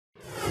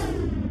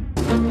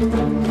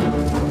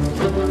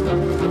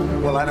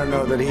Well, I don't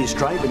know that he's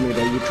trying to meet.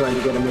 Are you trying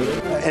to get a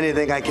meeting?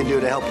 Anything I can do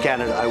to help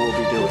Canada, I will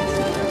be doing.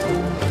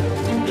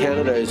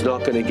 Canada is not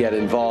going to get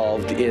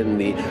involved in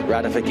the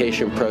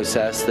ratification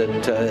process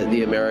that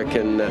the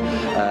American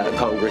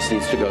Congress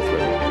needs to go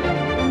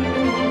through.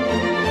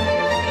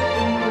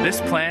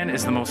 This plan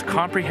is the most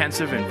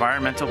comprehensive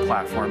environmental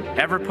platform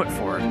ever put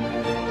forward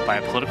by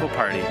a political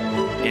party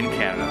in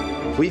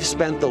Canada. We've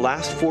spent the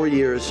last 4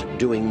 years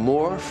doing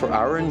more for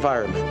our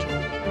environment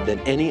than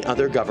any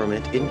other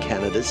government in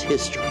Canada's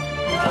history.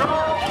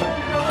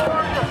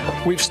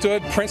 We've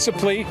stood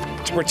principally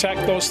to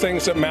protect those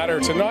things that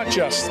matter to not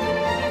just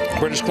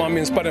British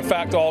Columbians, but in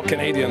fact all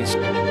Canadians.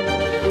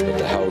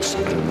 The House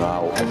is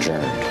now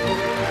adjourned.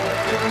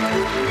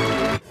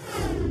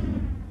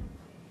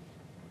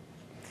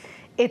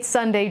 It's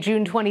Sunday,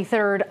 June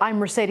 23rd. I'm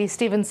Mercedes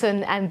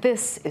Stephenson, and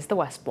this is the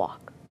West Block.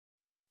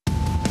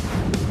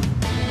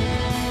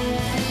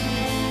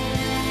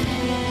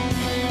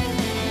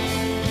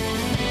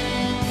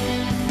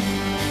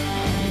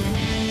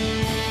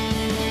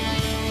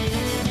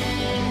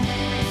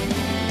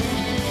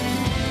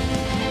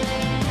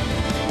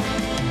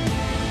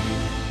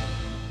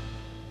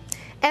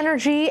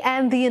 Energy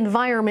and the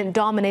environment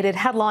dominated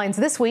headlines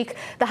this week.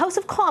 The House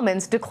of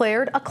Commons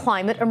declared a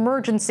climate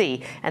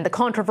emergency, and the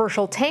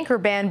controversial tanker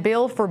ban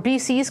bill for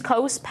BC's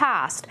coast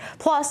passed.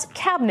 Plus,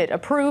 Cabinet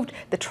approved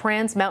the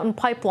Trans Mountain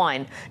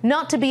Pipeline.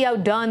 Not to be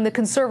outdone, the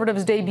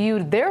Conservatives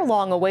debuted their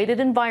long-awaited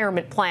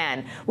environment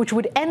plan, which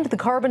would end the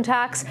carbon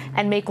tax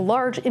and make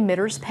large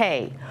emitters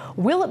pay.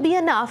 Will it be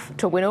enough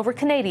to win over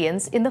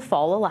Canadians in the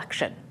fall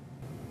election?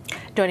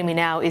 Joining me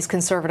now is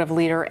Conservative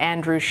leader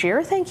Andrew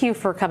Scheer. Thank you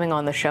for coming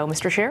on the show,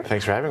 Mr. Scheer.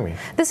 Thanks for having me.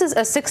 This is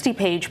a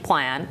 60-page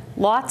plan,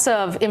 lots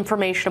of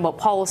information about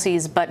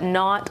policies, but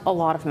not a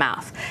lot of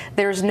math.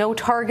 There's no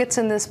targets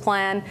in this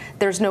plan.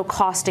 There's no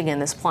costing in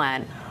this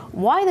plan.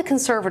 Why the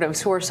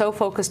Conservatives, who are so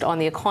focused on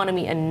the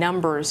economy and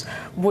numbers,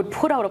 would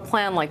put out a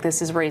plan like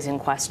this is raising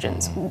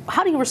questions.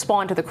 How do you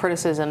respond to the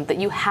criticism that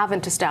you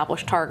haven't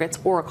established targets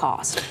or a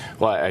cost?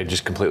 Well, I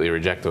just completely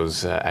reject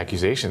those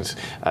accusations.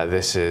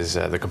 This is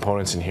the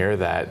components in here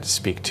that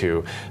speak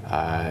to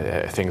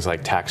things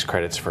like tax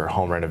credits for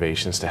home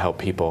renovations to help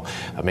people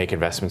make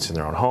investments in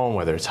their own home,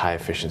 whether it's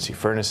high-efficiency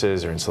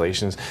furnaces or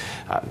installations.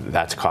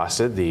 That's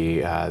costed.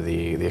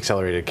 The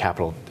accelerated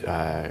capital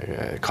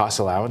cost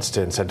allowance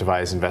to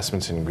incentivize investments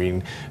in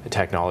green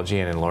technology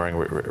and in lowering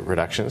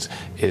reductions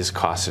is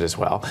costed as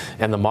well.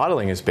 And the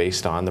modeling is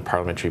based on the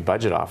Parliamentary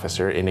Budget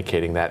Officer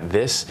indicating that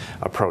this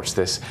approach,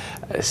 this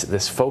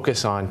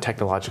focus on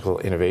technological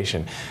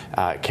innovation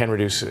can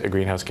reduce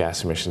greenhouse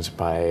gas emissions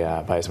by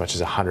as much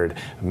as 100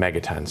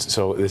 megatons.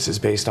 So this is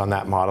based on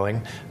that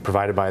modeling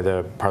provided by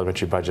the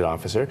Parliamentary Budget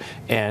Officer.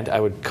 And I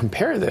would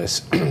compare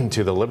this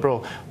to the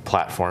Liberal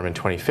platform in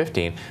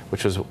 2015,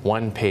 which was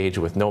one page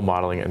with no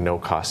modeling and no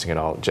costing at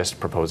all, just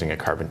proposing a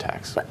carbon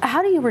tax.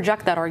 How do you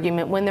reject that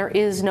argument when there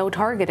is no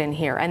target in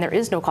here and there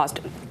is no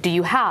cost? Do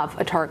you have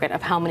a target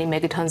of how many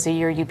megatons a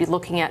year you'd be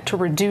looking at to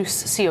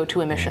reduce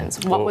CO2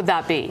 emissions? What would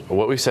that be?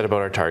 What we've said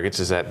about our targets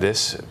is that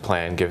this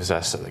plan gives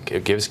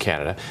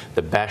Canada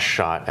the best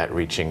shot at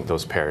reaching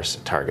those Paris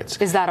targets.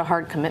 Is that a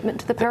hard commitment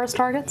to the Paris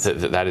targets?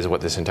 That is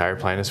what this entire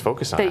plan is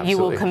focused on. That you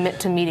will commit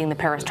to meeting the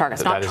Paris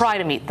targets, not try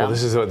to meet them. Well,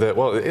 this is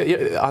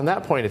on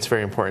that point, it's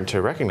very important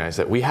to recognize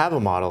that we have a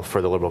model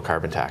for the Liberal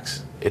carbon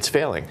tax. It's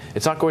failing.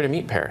 It's not going to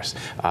meet Paris.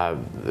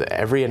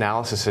 Every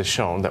analysis has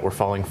shown that we're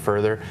falling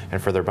further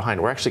and further behind.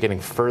 We're actually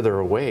getting further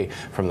away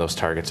from those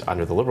targets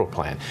under the Liberal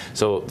plan.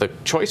 So the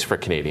choice for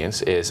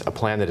Canadians is a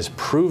plan that is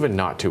proven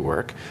not to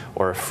work,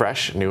 or a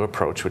fresh new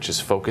approach which is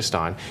focused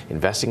on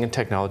investing in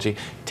technology,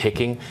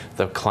 taking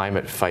the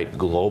climate fight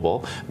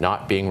global,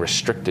 not being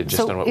restricted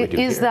just on what we do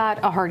here. Is that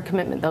a hard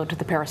commitment, though, to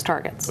the Paris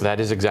targets? That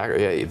is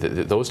exactly,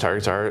 those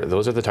are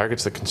the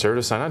targets that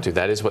Conservatives sign on to.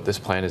 That is what this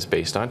plan is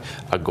based on,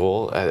 a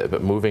goal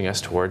moving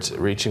us towards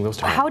reaching those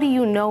targets. How do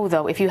you know,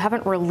 though, if you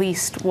haven't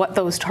released what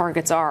those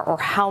targets are or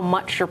how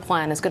much your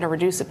plan is going to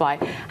reduce it by,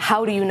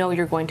 how do you know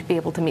you're going to be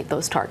able to meet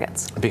those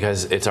targets?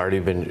 Because it's already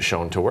been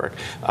shown to work.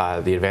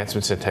 The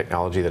advancements in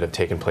technology that have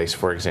taken place,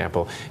 for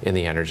example, in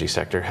the energy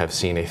sector, have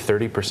seen a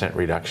 30%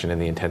 reduction in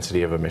the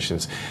intensity of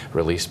emissions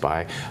released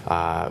by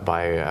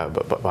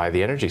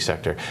the energy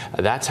sector.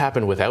 That's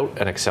happened without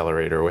an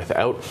accelerator,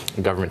 without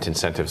government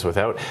incentives,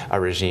 without a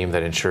regime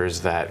that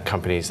ensures that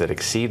companies that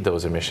exceed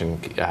those emission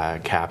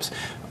caps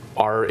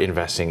are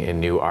investing in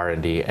new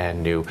R&D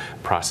and new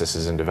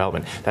processes and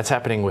development. That's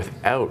happening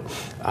without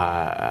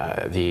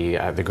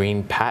the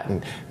green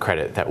patent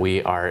credit that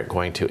we are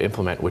going to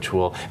implement, which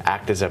will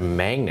act as a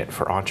magnet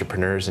for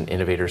entrepreneurs and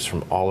innovators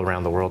from all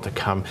around the world to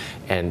come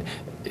and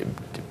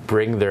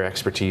bring their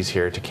expertise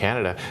here to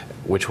Canada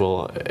which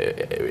will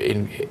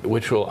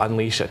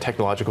unleash a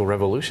technological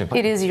revolution.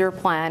 It is your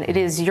plan. It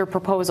is your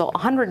proposal.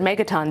 100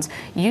 megatons.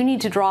 You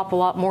need to drop a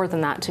lot more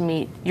than that to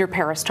meet your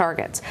Paris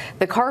targets.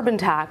 The carbon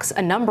tax,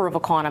 a number of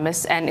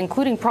economists, and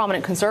including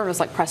prominent conservatives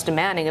like Preston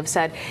Manning, have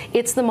said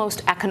it's the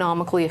most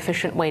economically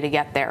efficient way to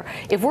get there.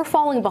 If we're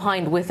falling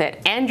behind with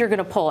it and you're going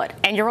to pull it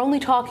and you're only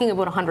talking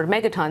about 100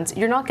 megatons,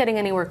 you're not getting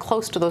anywhere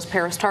close to those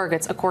Paris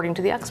targets, according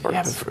to the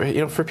experts.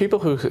 Yeah, but for people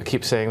who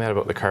keep saying that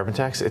about the carbon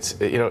tax,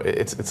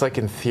 it's like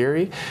in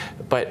theory,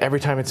 but every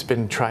time it's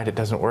been tried, it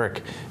doesn't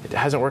work. It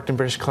hasn't worked in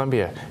British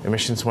Columbia.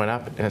 Emissions went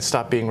up, and it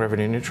stopped being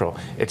revenue neutral.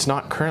 It's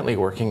not currently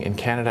working in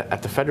Canada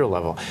at the federal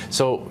level.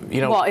 So,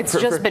 well, it's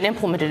just been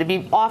implemented. It'd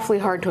be awfully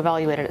hard to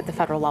evaluate it at the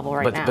federal level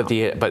now. But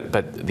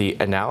the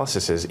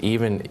analysis is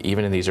even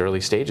in these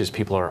early stages,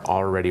 people are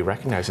already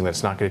recognizing that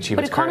it's not going to achieve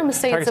its targets. But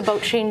economists say it's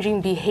about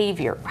changing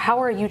behavior. How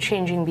are you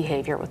changing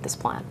behavior with this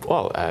plan?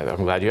 Well,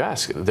 I'm glad you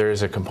asked.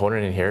 There's a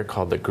component in here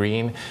called the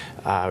green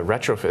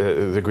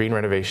the green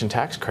renovation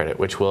tax credit,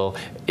 which will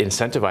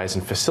incentivize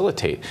and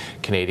facilitate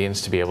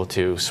Canadians to be able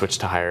to switch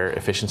to higher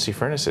efficiency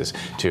furnaces,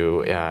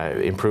 to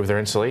improve their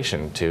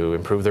insulation, to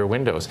improve their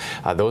windows.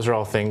 Those are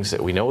all things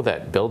that we know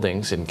that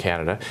buildings in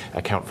Canada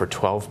account for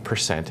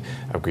 12%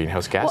 of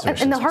greenhouse gas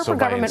emissions. And the Harper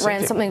government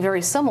ran something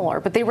very similar,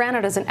 but they ran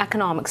it as an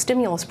economic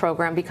stimulus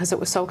program because it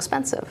was so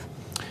expensive.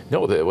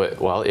 No,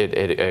 well,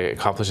 it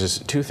accomplishes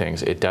two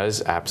things. It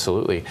does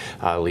absolutely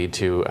lead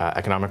to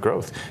economic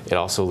growth. It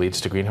also leads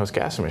to greenhouse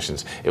gas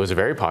emissions. It was a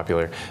very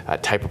popular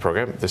type of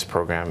program. This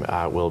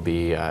program will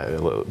be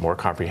more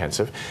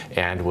comprehensive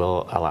and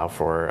will allow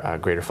for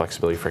greater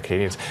flexibility for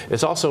Canadians.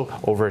 It's also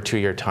over a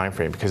 2-year time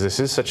frame because this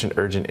is such an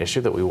urgent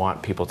issue that we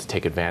want people to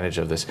take advantage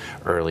of this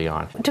early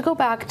on. To go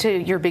back to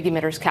your big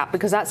emitters cap,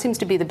 because that seems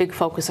to be the big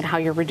focus on how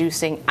you're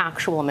reducing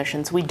actual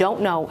emissions. We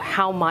don't know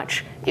how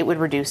much it would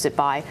reduce it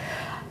by.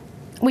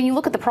 When you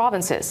look at the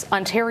provinces,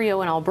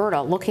 Ontario and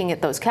Alberta, looking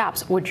at those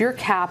caps, would your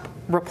cap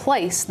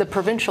replace the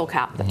provincial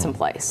cap that's in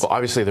place? Well,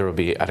 obviously there will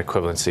be an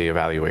equivalency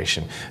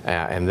evaluation,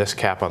 and this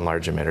cap on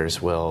large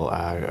emitters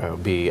will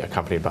be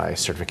accompanied by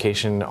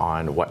certification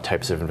on what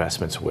types of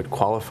investments would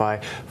qualify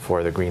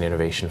for the Green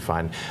Innovation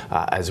Fund,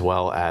 as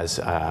well as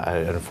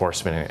an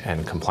enforcement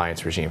and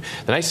compliance regime.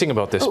 The nice thing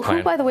about this plan...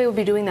 Who, by the way, would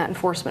be doing that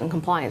enforcement and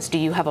compliance? Do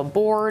you have a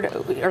board?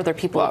 Are there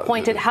people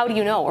appointed? How do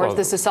you know? Or is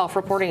this a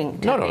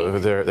self-reporting technique? No,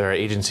 there are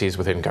agencies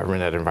within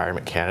government at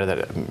Environment Canada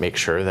that make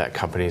sure that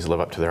companies live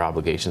up to their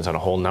obligations on a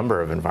whole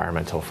number of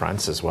environmental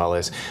fronts, as well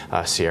as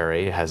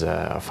CRA has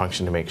a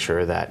function to make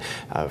sure that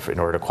in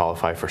order to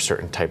qualify for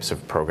certain types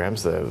of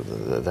programs,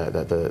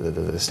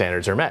 the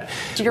standards are met.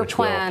 Your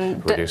plan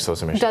reduce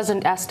those emissions.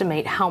 Doesn't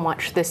estimate how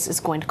much this is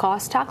going to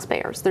cost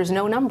taxpayers. There's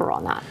no number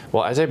on that.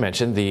 Well, as I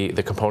mentioned, the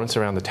components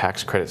around the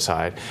tax credit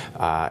side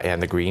and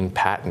the green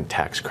patent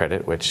tax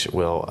credit, which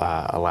will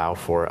allow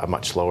for a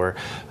much lower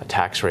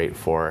tax rate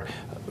for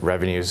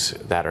revenues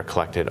that are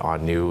collected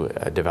on new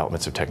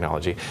developments of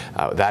technology.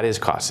 That is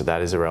costed.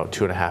 That is around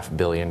 $2.5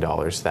 billion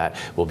that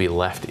will be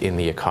left in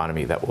the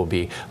economy, that will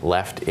be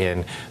left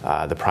in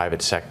the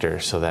private sector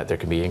so that there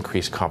can be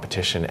increased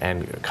competition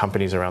and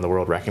companies around the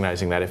world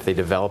recognizing that if they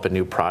develop a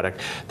new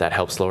product that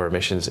helps lower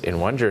emissions in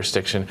one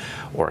jurisdiction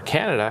or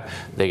Canada,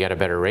 they get a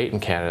better rate in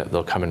Canada,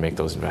 they'll come and make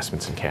those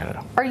investments in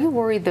Canada. Are you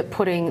worried that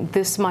putting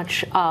this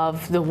much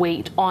of the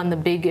weight on the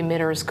big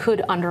emitters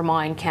could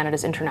undermine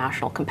Canada's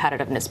international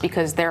competitiveness?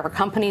 Because there are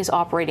companies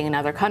operating in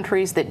other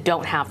countries that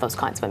don't have those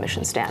kinds of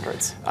emission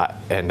standards.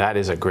 And that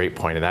is a great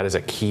point, and that is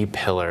a key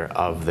pillar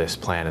of this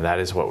plan, and that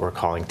is what we're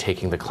calling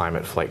taking the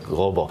climate flight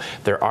global.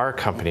 There are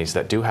companies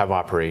that do have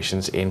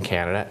operations in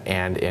Canada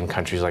and in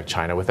countries like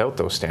China without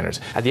those standards.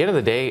 At the end of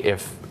the day,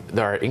 if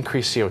there are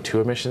increased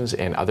CO2 emissions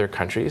in other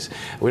countries,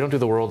 we don't do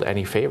the world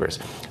any favors.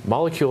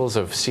 Molecules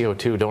of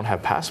CO2 don't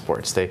have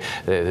passports. They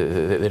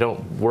don't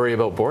worry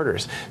about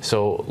borders.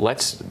 So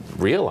let's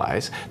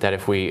realize that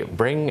if we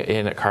bring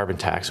in a carbon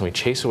tax and we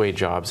chase away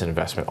jobs and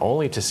investment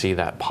only to see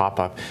that pop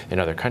up in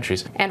other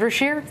countries. Andrew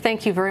Scheer,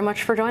 thank you very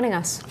much for joining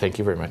us. Thank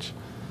you very much.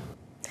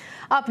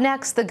 Up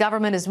next, the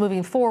government is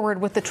moving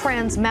forward with the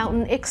Trans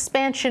Mountain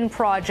Expansion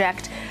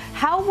Project.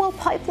 How will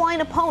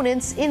pipeline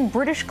opponents in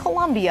British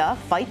Columbia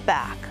fight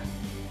back?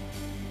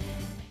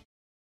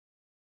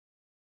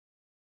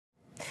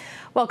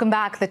 Welcome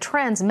back. The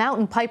Trans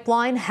Mountain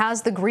Pipeline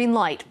has the green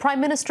light. Prime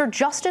Minister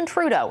Justin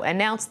Trudeau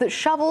announced that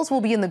shovels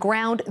will be in the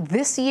ground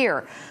this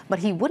year, but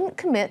he wouldn't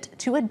commit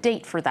to a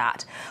date for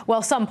that.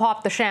 While some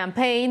popped the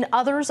champagne,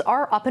 others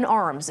are up in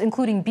arms,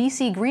 including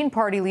BC Green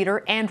Party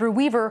leader Andrew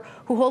Weaver,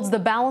 who holds the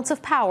balance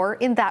of power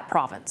in that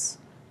province.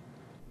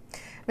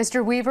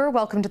 Mr. Weaver,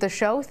 welcome to the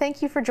show.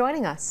 Thank you for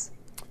joining us.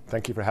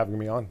 Thank you for having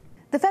me on.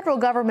 The federal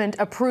government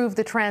approved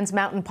the Trans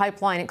Mountain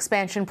Pipeline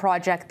expansion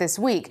project this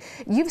week.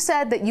 You've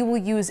said that you will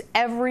use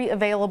every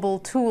available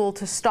tool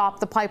to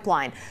stop the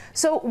pipeline.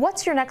 So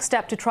what's your next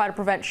step to try to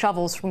prevent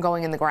shovels from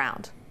going in the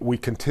ground? We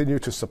continue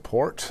to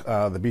support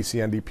the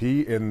BC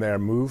NDP in their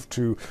move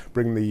to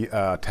bring the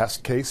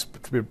test case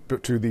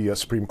to the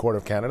Supreme Court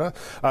of Canada.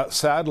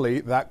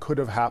 Sadly, that could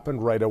have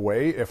happened right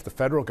away if the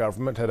federal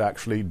government had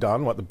actually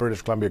done what the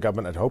British Columbia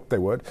government had hoped they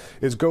would,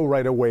 is go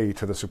right away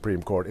to the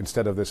Supreme Court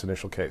instead of this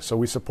initial case. So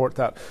we support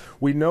that.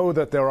 We know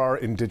that there are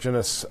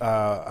Indigenous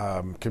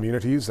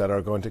communities that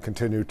are going to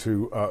continue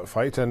to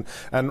fight, and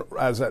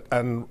as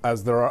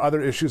there are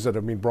other issues that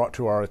have been brought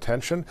to our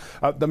attention,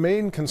 the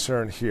main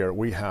concern here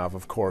we have,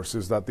 of course,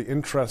 is that the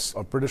interests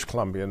of British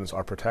Columbians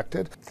are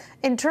protected.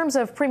 In terms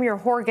of Premier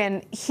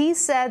Horgan, he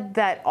said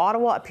that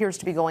Ottawa appears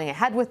to be going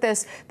ahead with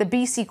this. The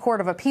BC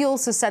Court of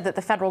Appeals has said that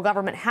the federal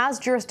government has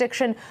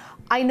jurisdiction.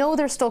 I know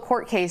there's still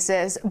court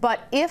cases,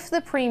 but if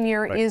the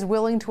Premier is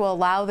willing to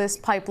allow this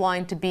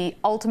pipeline to be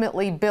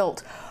ultimately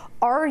built,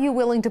 are you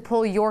willing to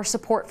pull your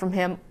support from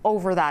him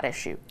over that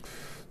issue?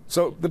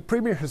 So the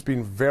Premier has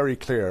been very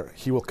clear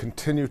he will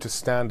continue to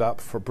stand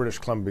up for British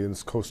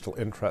Columbians' coastal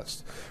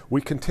interests. We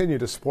continue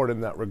to support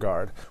in that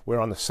regard. We're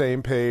on the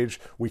same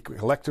page. We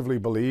collectively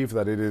believe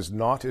that it is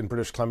not in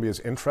British Columbia's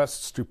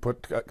interests to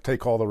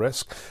take all the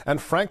risk. And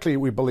frankly,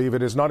 we believe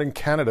it is not in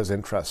Canada's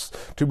interests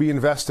to be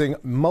investing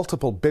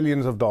multiple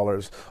billions of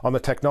dollars on the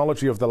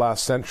technology of the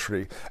last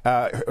century,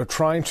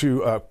 trying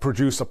to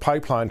produce a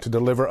pipeline to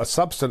deliver a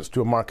substance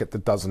to a market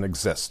that doesn't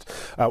exist.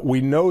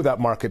 We know that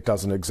market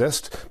doesn't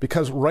exist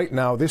because right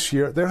now, this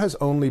year, there has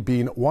only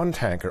been one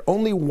tanker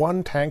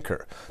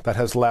that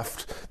has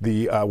left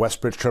the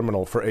Westbridge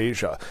terminal for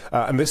Asia.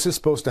 And this is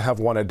supposed to have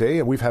one a day,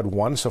 and we've had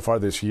one so far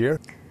this year.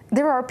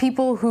 There are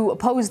people who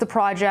oppose the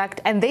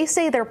project, and they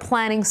say they're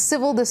planning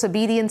civil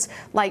disobedience,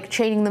 like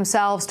chaining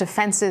themselves to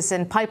fences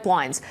and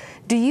pipelines.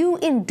 Do you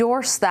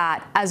endorse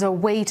that as a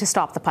way to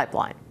stop the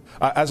pipeline?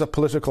 As a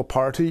political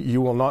party,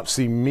 you will not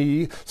see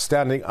me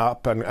standing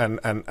up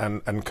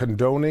and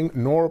condoning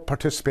nor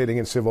participating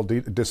in civil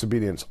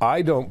disobedience.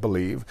 I don't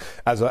believe,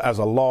 as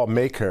a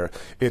lawmaker,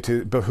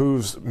 it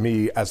behooves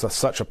me as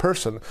such a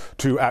person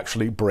to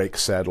actually break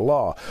said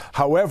law.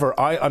 However,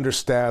 I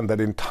understand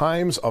that in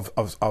times of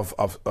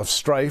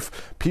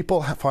strife,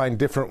 people find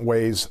different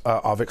ways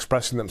of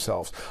expressing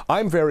themselves.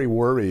 I'm very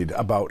worried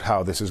about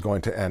how this is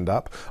going to end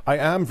up. I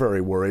am very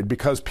worried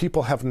because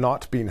people have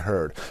not been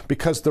heard,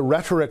 because the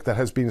rhetoric that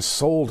has been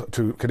sold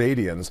to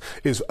Canadians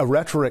is a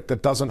rhetoric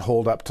that doesn't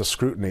hold up to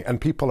scrutiny, and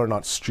people are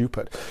not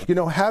stupid. You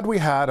know, had we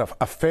had a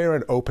fair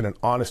and open and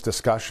honest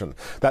discussion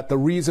that the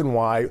reason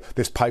why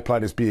this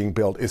pipeline is being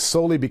built is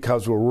solely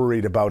because we're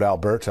worried about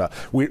Alberta,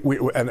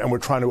 and we're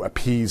trying to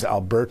appease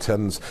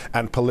Albertans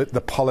and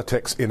the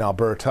politics in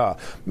Alberta,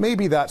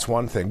 maybe that's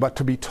one thing. But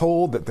to be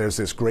told that there's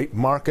this great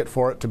market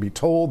for it, to be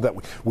told that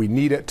we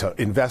need it to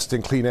invest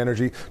in clean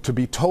energy, to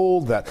be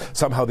told that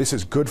somehow this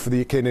is good for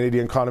the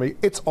Canadian economy,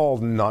 it's all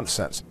nonsense.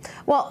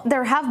 Well,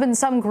 there have been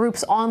some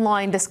groups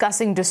online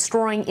discussing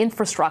destroying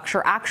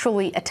infrastructure,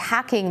 actually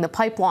attacking the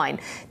pipeline,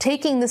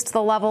 taking this to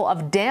the level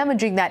of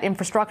damaging that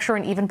infrastructure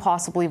and even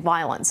possibly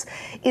violence.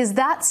 Is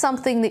that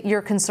something that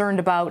you're concerned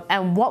about?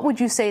 And what would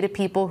you say to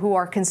people who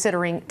are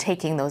considering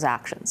taking those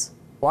actions?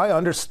 Well, I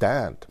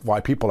understand why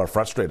people are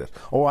frustrated.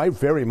 Oh, I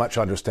very much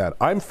understand.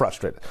 I'm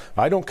frustrated.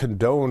 I don't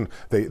condone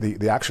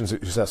the actions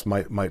that you suggest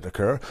might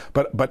occur,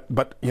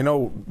 but you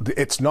know,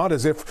 it's not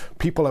as if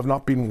people have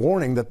not been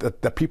warning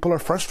that people are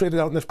frustrated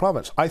out in this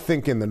province. I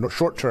think in the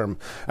short term,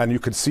 and you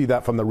can see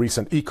that from the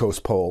recent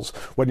ECOS polls,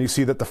 when you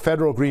see that the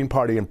federal Green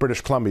Party in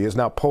British Columbia is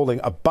now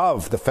polling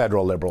above the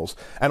federal Liberals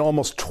and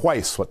almost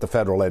twice what the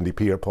federal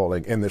NDP are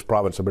polling in this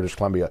province of British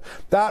Columbia,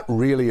 that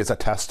really is a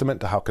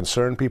testament to how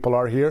concerned people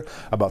are here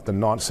about the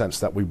nonsense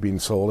that we've been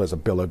sold as a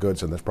bill of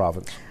goods in this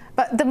province.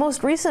 But the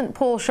most recent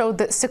poll showed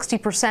that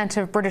 60%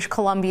 of British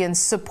Columbians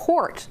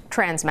support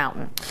Trans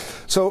Mountain.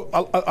 So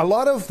a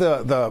lot of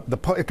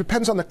it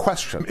depends on the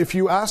question. If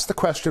you ask the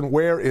question,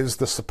 where is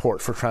the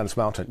support for Trans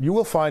Mountain, you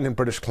will find in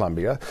British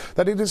Columbia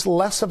that it is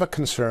less of a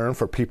concern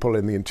for people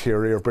in the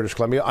interior of British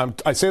Columbia.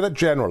 I say that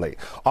generally.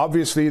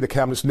 Obviously, the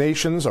Cabinet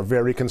nations are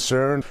very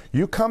concerned.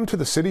 You come to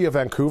the city of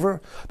Vancouver,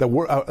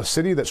 a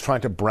city that's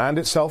trying to brand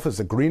itself as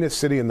the greenest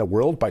city in the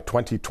world by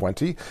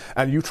 2020,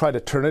 and you try to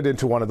turn it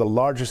into one of the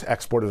largest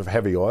exporters of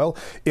heavy oil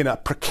in a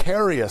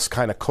precarious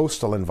kind of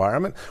coastal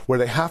environment where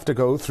they have to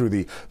go through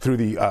the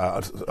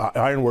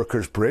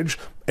Ironworkers Bridge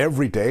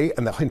every day,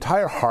 and the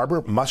entire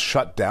harbor must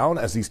shut down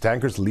as these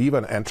tankers leave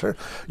and enter.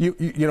 You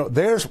know,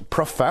 there's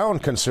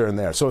profound concern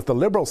there. So if the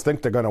Liberals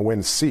think they're going to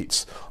win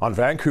seats on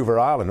Vancouver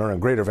Island or in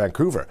Greater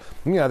Vancouver,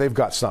 yeah, they've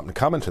got something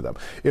coming to them.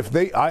 If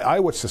they, I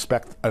would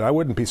suspect, and I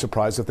wouldn't be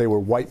surprised if they were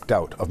wiped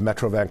out of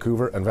Metro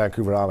Vancouver and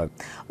Vancouver Island.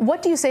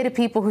 What do you say to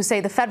people who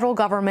say the federal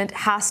government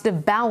has to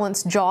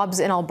balance jobs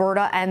in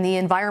Alberta and the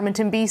environment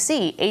in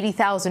BC?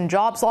 80,000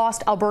 jobs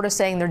lost. Alberta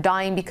saying they're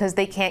dying because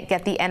they can't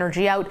get the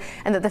energy out,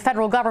 and that the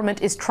federal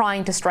government is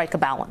trying to strike a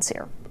balance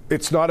here.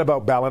 It's not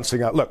about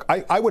balancing out. Look,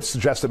 I would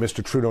suggest that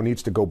Mr. Trudeau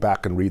needs to go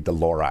back and read the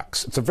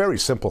Lorax. It's a very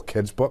simple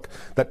kid's book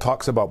that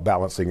talks about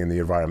balancing in the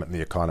environment and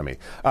the economy.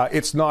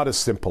 It's not as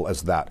simple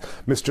as that.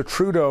 Mr.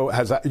 Trudeau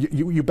has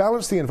you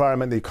balance the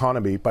environment and the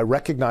economy by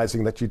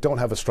recognizing that you don't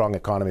have a strong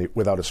economy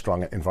without a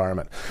strong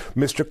environment.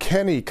 Mr.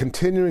 Kenney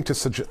continuing to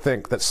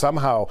think that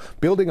somehow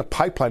building a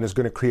pipeline is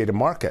going to create a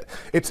market.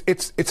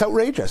 It's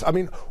outrageous. I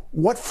mean,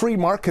 what free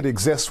market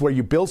exists where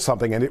you build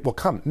something and it will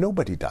come?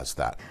 Nobody does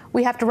that.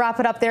 We have to wrap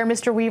it up there,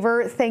 Mr. Weaver.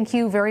 Thank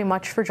you very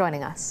much for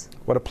joining us.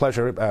 What a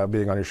pleasure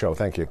being on your show.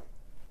 Thank you.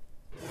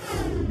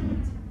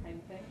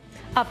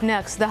 Up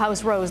next, the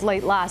House rose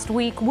late last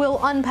week.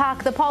 We'll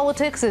unpack the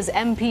politics as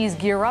MPs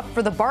gear up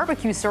for the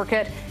barbecue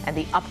circuit and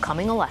the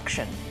upcoming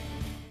election.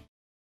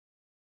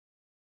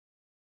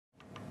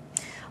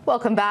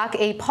 Welcome back.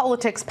 A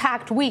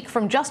politics-packed week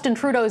from Justin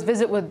Trudeau's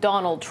visit with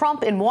Donald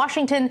Trump in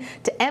Washington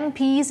to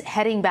MPs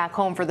heading back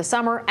home for the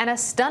summer and a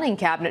stunning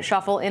cabinet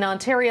shuffle in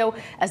Ontario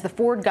as the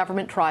Ford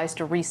government tries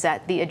to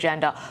reset the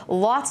agenda.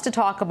 Lots to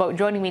talk about.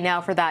 Joining me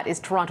now for that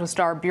is Toronto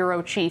Star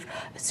Bureau Chief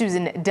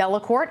Susan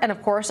Delacourt and,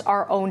 of course,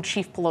 our own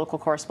Chief Political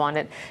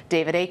Correspondent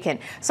David Akin.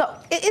 So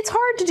it's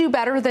hard to do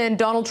better than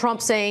Donald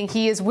Trump saying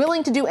he is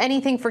willing to do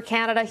anything for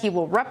Canada. He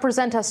will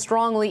represent us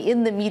strongly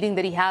in the meeting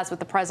that he has with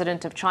the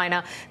President of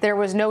China. There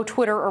was no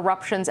Twitter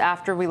eruptions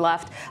after we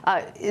left.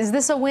 Is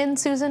this a win,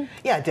 Susan?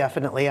 Yeah,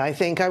 definitely. I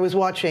think I was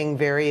watching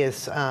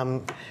various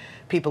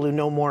people who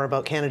know more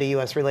about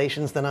Canada-U.S.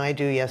 relations than I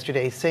do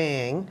yesterday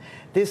saying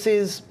this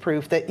is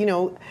proof that, you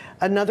know,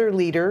 another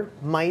leader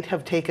might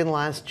have taken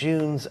last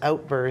June's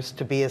outburst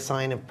to be a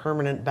sign of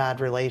permanent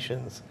bad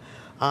relations.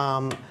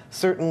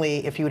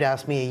 Certainly, if you'd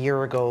asked me a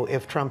year ago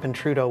if Trump and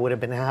Trudeau would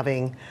have been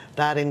having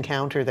that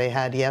encounter they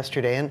had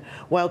yesterday, and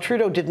while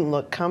Trudeau didn't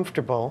look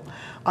comfortable,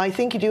 I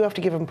think you do have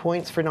to give him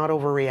points for not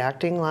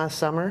overreacting last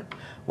summer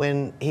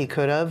when he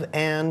could have,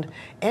 and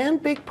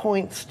big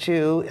points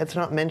to, it's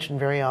not mentioned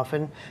very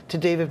often, to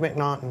David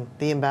McNaughton,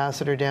 the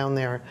ambassador down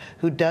there,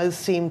 who does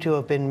seem to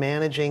have been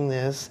managing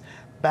this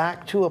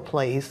back to a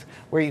place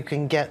where you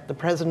can get the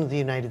President of the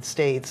United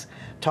States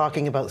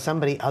talking about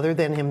somebody other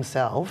than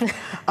himself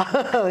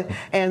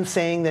and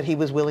saying that he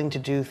was willing to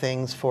do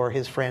things for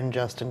his friend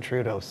Justin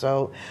Trudeau.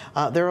 So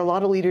there are a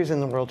lot of leaders in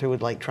the world who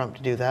would like Trump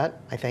to do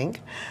that, I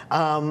think.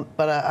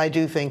 But I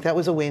do think that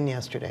was a win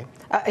yesterday.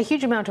 A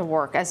huge amount of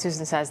work, as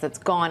Susan says, that's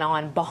gone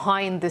on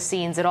behind the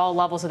scenes at all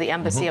levels of the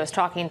embassy. I was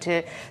talking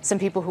to some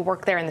people who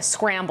work there in the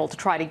scramble to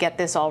try to get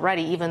this all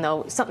ready, even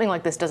though something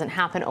like this doesn't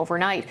happen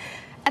overnight.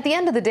 At the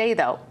end of the day,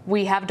 though,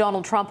 we have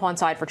Donald Trump on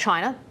side for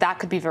China. That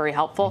could be very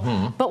helpful.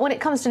 But when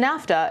it comes to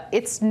NAFTA,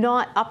 it's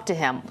not up to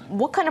him.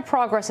 What kind of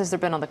progress has there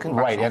been on the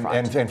congressional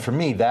front? And for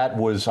me, that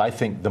was, I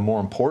think, the more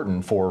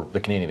important for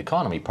the Canadian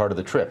economy part of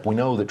the trip. We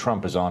know that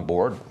Trump is on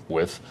board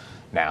with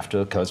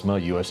NAFTA,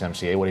 CUSMA,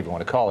 USMCA, whatever you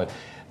want to call it.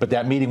 But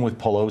that meeting with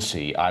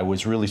Pelosi, I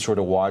was really sort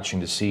of watching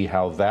to see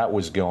how that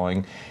was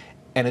going.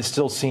 And it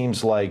still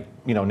seems like,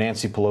 you know,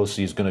 Nancy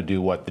Pelosi is going to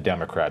do what the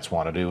Democrats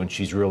want to do, and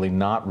she's really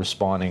not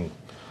responding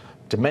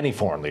to many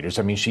foreign leaders.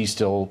 I mean, she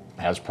still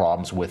has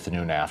problems with the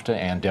new NAFTA,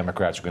 and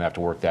Democrats are going to have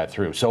to work that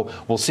through. So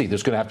we'll see.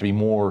 There's going to have to be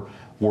more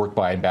work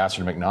by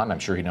Ambassador McNaughton. I'm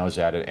sure he knows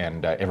that,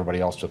 and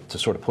everybody else to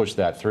sort of push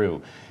that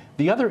through.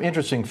 The other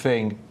interesting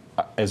thing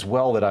as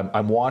well that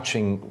I'm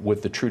watching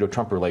with the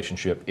Trudeau-Trump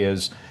relationship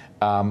is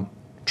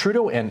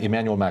Trudeau and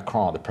Emmanuel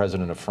Macron, the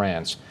president of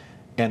France,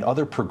 and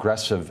other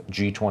progressive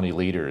G20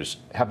 leaders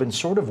have been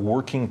sort of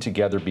working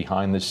together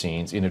behind the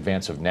scenes in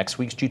advance of next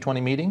week's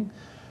G20 meeting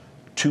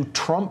to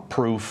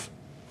Trump-proof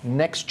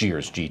next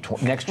year's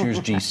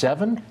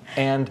G7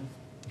 and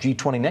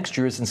G20 next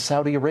year is in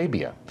Saudi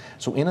Arabia.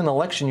 So in an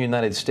election in the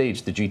United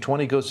States, the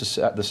G20 goes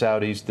to the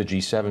Saudis, the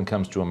G7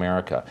 comes to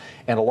America.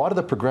 And a lot of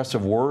the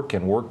progressive work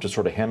and work to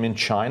sort of hem in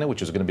China,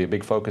 which is going to be a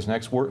big focus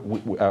next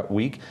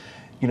week,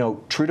 you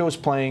know, Trudeau's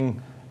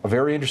playing a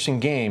very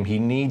interesting game. He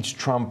needs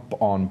Trump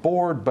on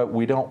board, but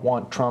we don't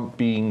want Trump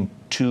being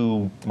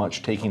too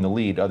much taking the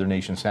lead. Other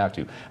nations have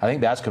to. I think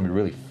that's going to be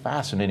a really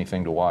fascinating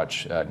thing to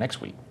watch next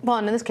week. Well,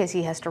 and in this case,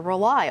 he has to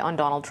rely on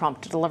Donald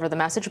Trump to deliver the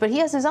message, but he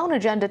has his own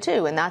agenda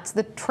too, and that's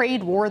the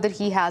trade war that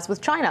he has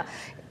with China.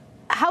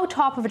 How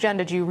top of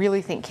agenda do you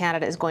really think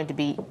Canada is going to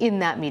be in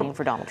that meeting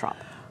for Donald Trump?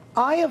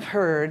 I have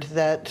heard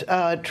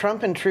that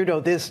Trump and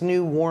Trudeau, this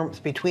new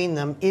warmth between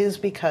them is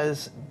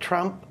because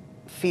Trump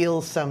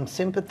feels some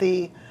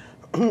sympathy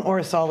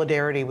or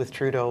solidarity with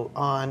Trudeau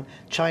on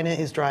China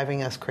is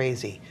driving us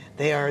crazy.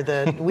 We are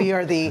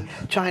the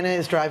China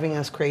is driving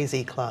us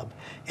crazy club.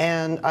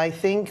 And I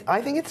think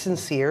it's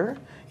sincere,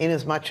 in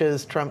as much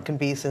as Trump can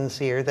be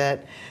sincere,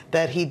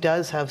 that he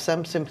does have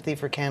some sympathy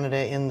for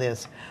Canada in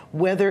this.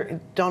 Whether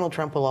Donald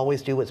Trump will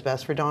always do what's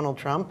best for Donald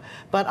Trump,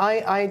 but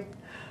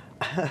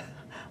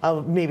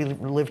I'll maybe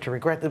live to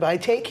regret that, but I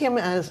take him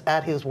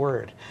at his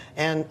word.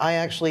 And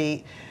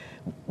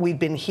we've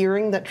been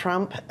hearing that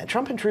Trump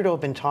and Trudeau have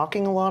been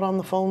talking a lot on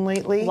the phone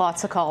lately.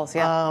 Lots of calls,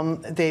 yeah.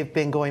 They've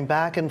been going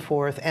back and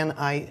forth, and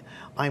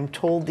I'm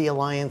told the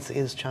alliance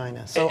is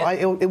China. So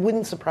it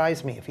wouldn't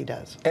surprise me if he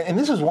does. And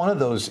this is one of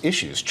those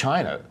issues,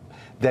 China.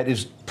 that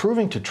is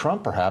proving to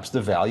Trump perhaps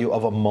the value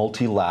of a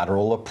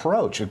multilateral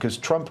approach. Because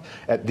Trump,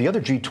 at the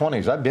other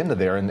G20s, I've been to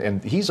there,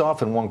 and he's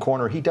off in one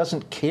corner. He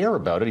doesn't care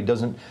about it. He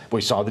doesn't,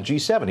 we saw the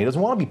G7. He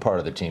doesn't want to be part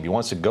of the team. He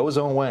wants to go his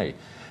own way.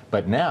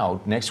 But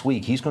now, next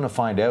week, he's going to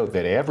find out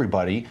that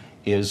everybody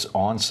is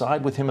on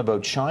side with him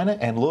about China,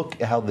 and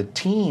look how the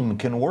team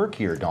can work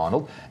here,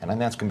 Donald. And I think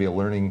that's going to be a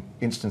learning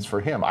instance for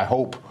him, I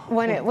hope.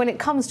 When it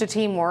comes to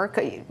teamwork,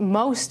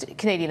 most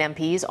Canadian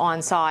MPs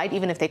on side,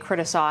 even if they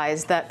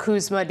criticize that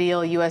CUSMA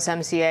deal,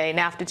 USMCA,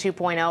 NAFTA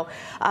 2.0,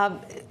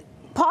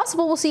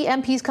 possible we'll see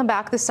MPs come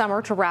back this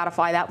summer to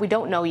ratify that. We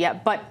don't know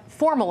yet, but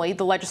formally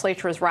the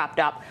legislature is wrapped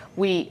up.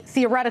 We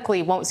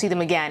theoretically won't see them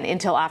again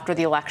until after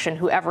the election,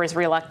 whoever is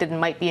reelected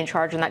and might be in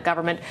charge in that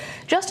government.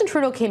 Justin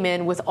Trudeau came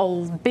in with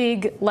a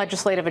big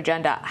legislative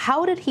agenda.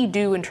 How did he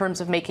do in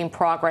terms of making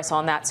progress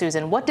on that,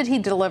 Susan? What did he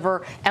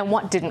deliver and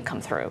what didn't come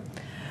through?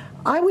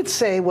 I would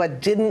say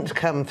what didn't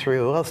come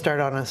through, I'll start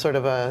on a sort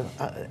of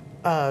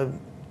a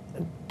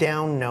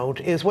down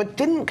note, is what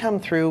didn't come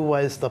through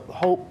was the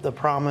hope, the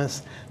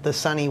promise, the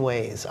sunny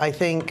ways. I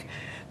think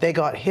they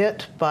got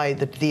hit by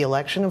the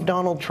election of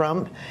Donald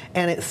Trump,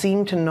 and it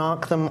seemed to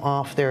knock them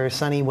off their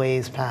sunny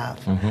ways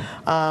path.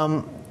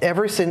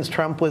 Ever since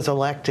Trump was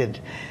elected,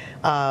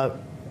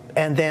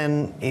 and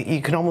then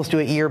you can almost do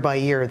it year by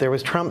year. There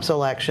was Trump's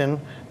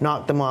election,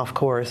 knocked them off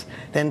course.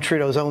 Then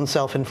Trudeau's own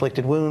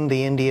self-inflicted wound,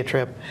 the India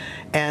trip,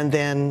 and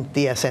then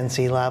the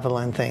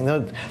SNC-Lavalin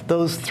thing.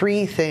 Those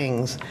three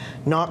things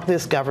knocked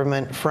this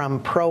government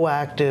from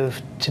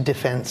proactive to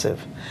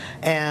defensive,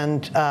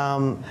 and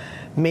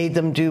made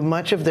them do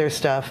much of their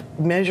stuff,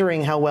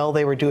 measuring how well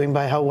they were doing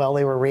by how well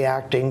they were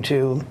reacting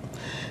to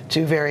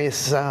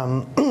various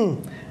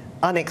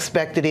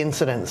unexpected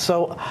incidents.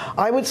 So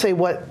I would say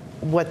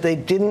what they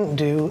didn't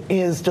do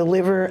is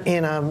deliver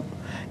in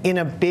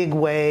a big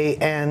way,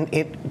 and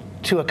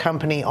to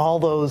accompany all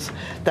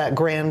that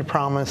grand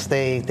promise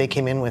they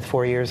came in with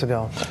 4 years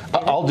ago.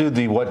 I'll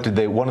do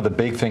one of the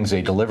big things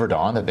they delivered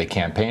on, that they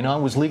campaigned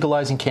on, was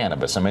legalizing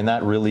cannabis. I mean,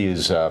 that really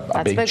is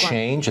a big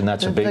change, and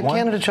that's a big one. The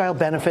Canada Child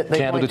Benefit.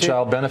 Canada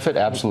Child Benefit,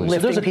 absolutely.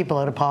 Lifting So people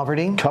out of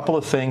poverty. A couple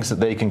of things that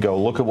they can go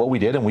look at what we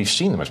did, and we've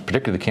seen them,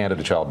 particularly the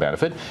Canada Child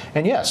Benefit.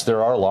 And yes,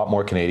 there are a lot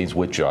more Canadians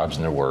with jobs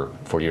than there were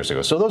 4 years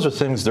ago. So those are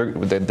things they're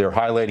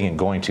highlighting and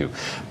going to.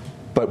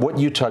 But what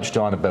you touched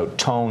on about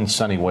tone,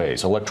 sunny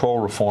ways, electoral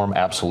reform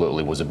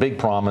absolutely was a big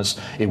promise.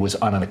 It was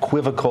an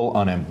unequivocal,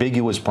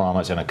 unambiguous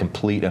promise, and a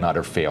complete and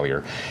utter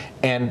failure.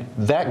 And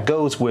that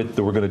goes with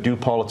that we're going to do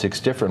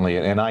politics differently.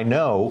 And I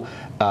know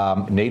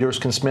Nate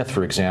Erskine-Smith,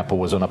 for example,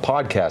 was on a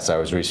podcast I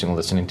was recently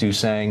listening to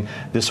saying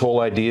this whole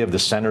idea of the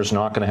center's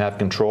not going to have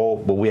control.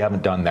 Well, we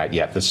haven't done that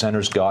yet. The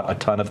center's got a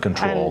ton of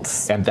control,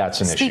 and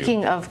that's an issue.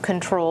 Speaking of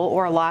control,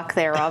 or lack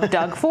thereof,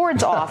 Doug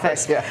Ford's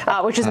office,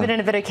 which has been in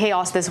a bit of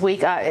chaos this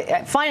week.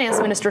 Finance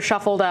minister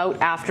shuffled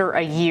out after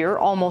a year,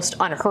 almost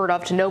unheard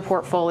of, to no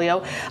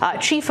portfolio.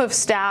 Chief of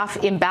staff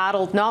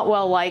embattled, not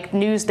well liked,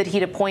 news that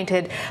he'd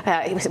appointed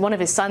one of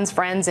his son's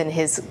friends and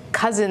his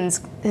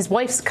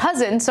wife's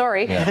cousin,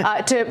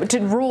 to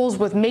rules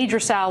with major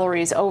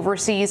salaries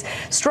overseas,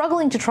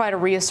 struggling to try to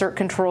reassert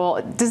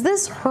control. Does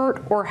this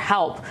hurt or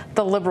help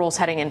the Liberals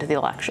heading into the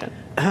election?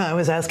 I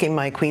was asking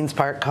my Queen's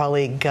Park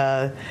colleague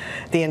at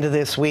the end of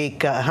this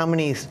week how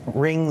many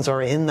rings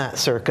are in that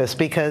circus,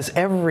 because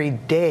every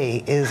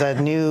day is a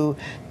new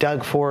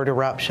Doug Ford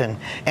eruption,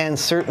 and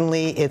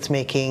certainly it's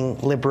making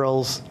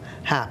Liberals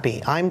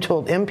happy. I'm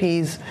told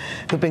MPs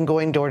who've been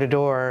going door to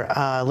door,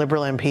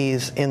 Liberal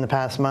MPs in the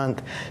past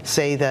month,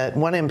 say that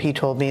one MP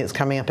told me it's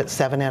coming up at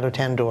 7 out of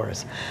 10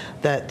 doors,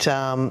 that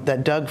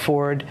Doug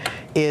Ford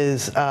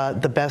is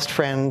the best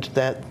friend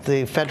that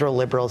the federal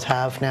Liberals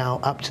have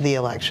now up to the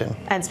election.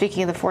 And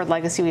speaking of the Ford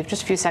legacy, we have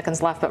just a few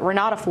seconds left, but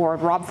Renata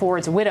Ford, Rob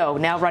Ford's widow,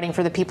 now running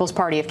for the People's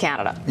Party of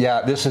Canada.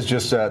 Yeah, this is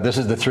just this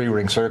is the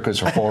 3-ring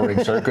circus or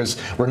 4-ring circus.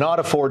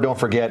 Renata Ford, don't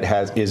forget,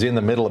 is in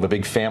the middle of a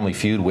big family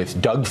feud with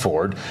Doug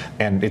Ford,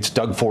 and it's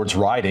Doug Ford's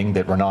riding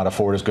that Renata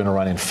Ford is going to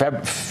run in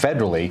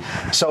federally.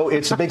 So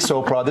it's a big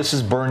soap opera. This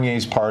is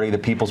Bernier's party, the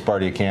People's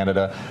Party of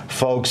Canada.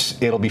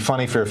 Folks, it'll be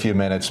funny for a few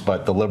minutes,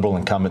 but the Liberal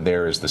incumbent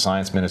there is the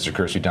Science Minister,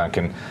 Kirsty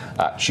Duncan.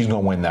 She's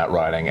going to win that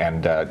riding,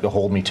 and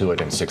hold me to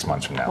it in 6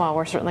 months from now. Well,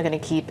 we're certainly going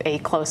to keep a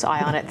close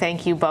eye on it.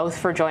 Thank you both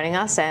for joining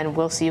us, and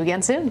we'll see you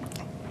again soon.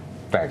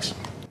 Thanks.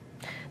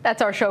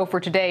 That's our show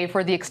for today.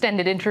 For the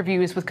extended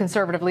interviews with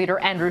Conservative leader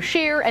Andrew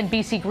Scheer and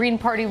BC Green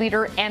Party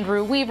leader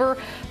Andrew Weaver,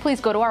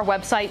 please go to our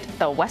website,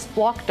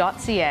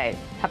 thewestblock.ca.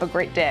 Have a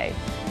great day.